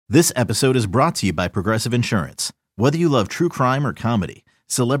This episode is brought to you by Progressive Insurance. Whether you love true crime or comedy,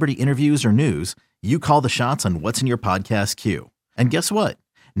 celebrity interviews or news, you call the shots on what's in your podcast queue. And guess what?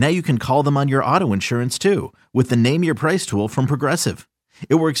 Now you can call them on your auto insurance too with the Name Your Price tool from Progressive.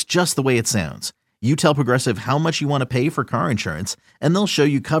 It works just the way it sounds. You tell Progressive how much you want to pay for car insurance, and they'll show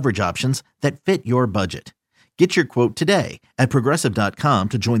you coverage options that fit your budget. Get your quote today at Progressive.com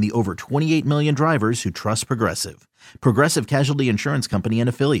to join the over 28 million drivers who trust Progressive. Progressive Casualty Insurance Company and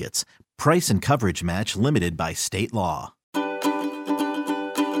Affiliates. Price and coverage match limited by state law.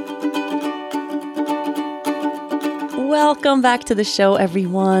 Welcome back to the show,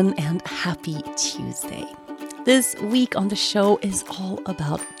 everyone, and happy Tuesday. This week on the show is all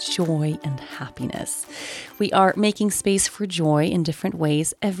about joy and happiness. We are making space for joy in different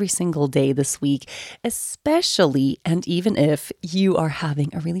ways every single day this week, especially and even if you are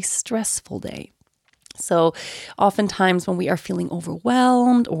having a really stressful day. So oftentimes when we are feeling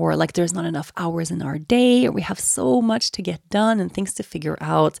overwhelmed or like there's not enough hours in our day or we have so much to get done and things to figure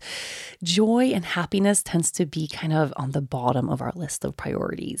out, joy and happiness tends to be kind of on the bottom of our list of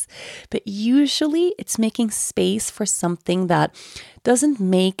priorities. But usually it's making space for something that doesn't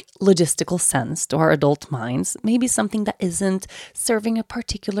make logistical sense to our adult minds, maybe something that isn't serving a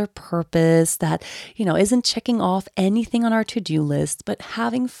particular purpose, that, isn't checking off anything on our to-do list, but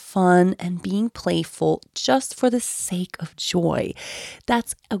having fun and being playful just for the sake of joy.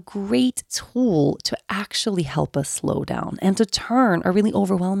 That's a great tool to actually help us slow down and to turn a really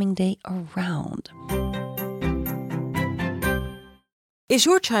overwhelming day around. Is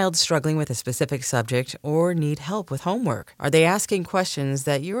your child struggling with a specific subject or need help with homework? Are they asking questions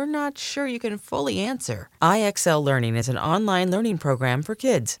that you're not sure you can fully answer? IXL Learning is an online learning program for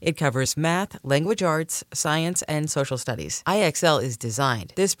kids. It covers math, language arts, science, and social studies. IXL is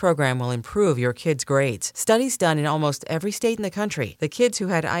designed. This program will improve your kids' grades. Studies done in almost every state in the country. The kids who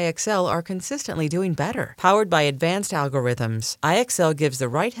had IXL are consistently doing better. Powered by advanced algorithms, IXL gives the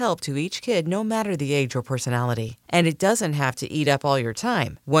right help to each kid no matter the age or personality. And it doesn't have to eat up all your time.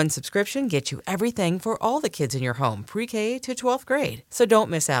 One subscription gets you everything for all the kids in your home, pre-K to 12th grade. So don't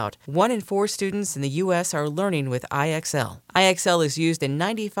miss out. 1 in 4 students in the U.S. are learning with IXL. IXL is used in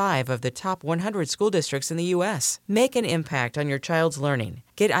 95 of the top 100 school districts in the U.S. Make an impact on your child's learning.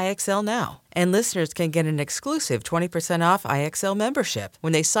 Get IXL now. And listeners can get an exclusive 20% off IXL membership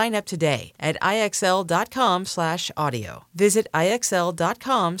when they sign up today at IXL.com/audio. Visit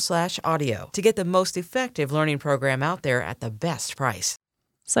IXL.com/audio to get the most effective learning program out there at the best price.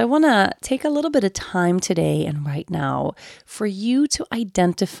 So I want to take a little bit of time today and right now for you to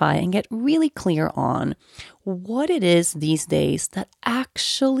identify and get really clear on what it is these days that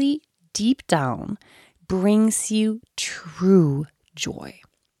actually deep down brings you true joy.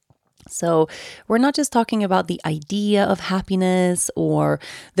 So we're not just talking about the idea of happiness or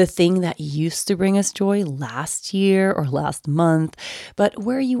the thing that used to bring us joy last year or last month, but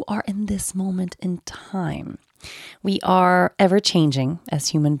where you are in this moment in time. We are ever changing as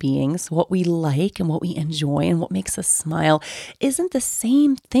human beings. What we like and what we enjoy and what makes us smile isn't the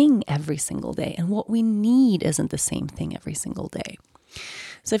same thing every single day. And what we need isn't the same thing every single day.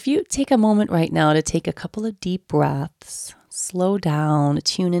 So if you take a moment right now to take a couple of deep breaths, slow down,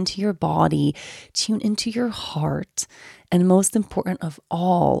 tune into your body, tune into your heart, and most important of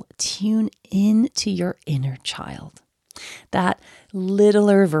all, tune into your inner child. That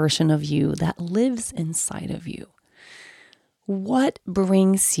littler version of you that lives inside of you. What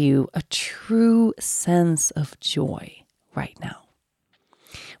brings you a true sense of joy right now?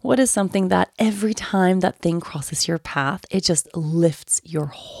 What is something that every time that thing crosses your path, it just lifts your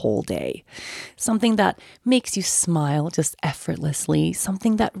whole day? Something that makes you smile just effortlessly.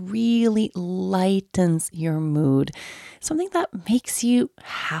 Something that really lightens your mood. Something that makes you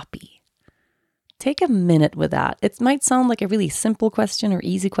happy. Take a minute with that. It might sound like a really simple question or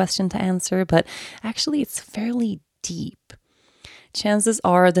easy question to answer, but actually it's fairly deep. Chances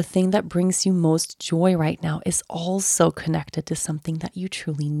are the thing that brings you most joy right now is also connected to something that you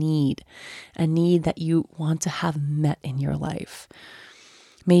truly need, a need that you want to have met in your life.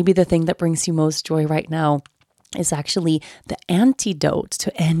 Maybe the thing that brings you most joy right now is actually the antidote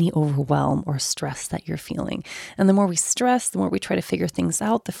to any overwhelm or stress that you're feeling. And the more we stress, the more we try to figure things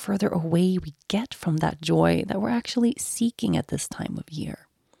out, the further away we get from that joy that we're actually seeking at this time of year.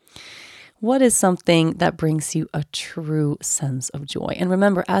 What is something that brings you a true sense of joy? And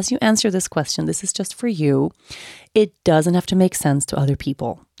remember, as you answer this question, this is just for you. It doesn't have to make sense to other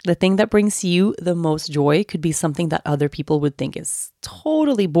people. The thing that brings you the most joy could be something that other people would think is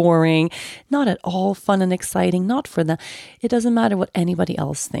totally boring, not at all fun and exciting, not for them. It doesn't matter what anybody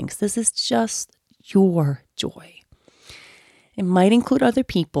else thinks. This is just your joy. It might include other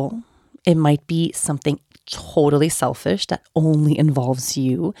people. It might be something totally selfish that only involves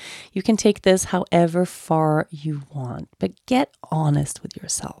you. You can take this however far you want, but get honest with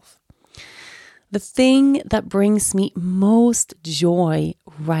yourself. The thing that brings me most joy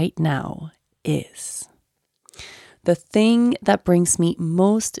right now is. The thing that brings me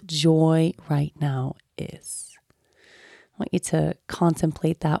most joy right now is. I want you to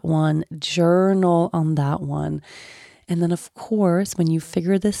contemplate that one, journal on that one. And then, of course, when you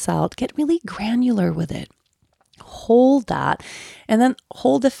figure this out, get really granular with it. Hold that, and then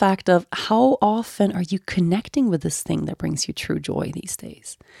hold the fact of how often are you connecting with this thing that brings you true joy these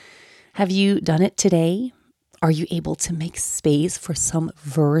days? Have you done it today? Are you able to make space for some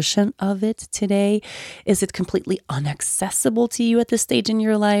version of it today? Is it completely inaccessible to you at this stage in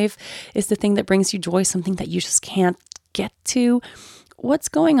your life? Is the thing that brings you joy something that you just can't get to? What's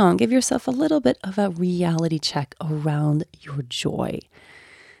going on? Give yourself a little bit of a reality check around your joy.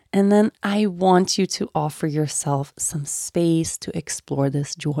 And then I want you to offer yourself some space to explore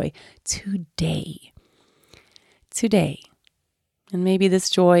this joy today. Today. And maybe this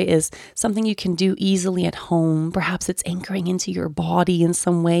joy is something you can do easily at home. Perhaps it's anchoring into your body in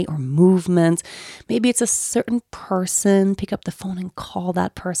some way or movement. Maybe it's a certain person. Pick up the phone and call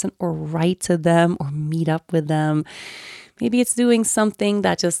that person or write to them or meet up with them. Maybe it's doing something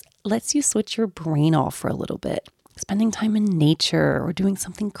that just lets you switch your brain off for a little bit. Spending time in nature or doing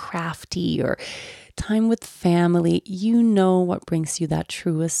something crafty or time with family. You know what brings you that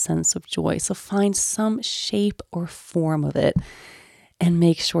truest sense of joy. So find some shape or form of it and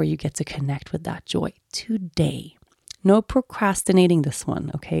make sure you get to connect with that joy today. No procrastinating this one,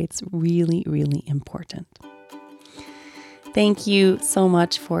 okay? It's really, really important. Thank you so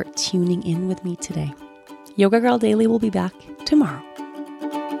much for tuning in with me today. Yoga Girl Daily will be back tomorrow.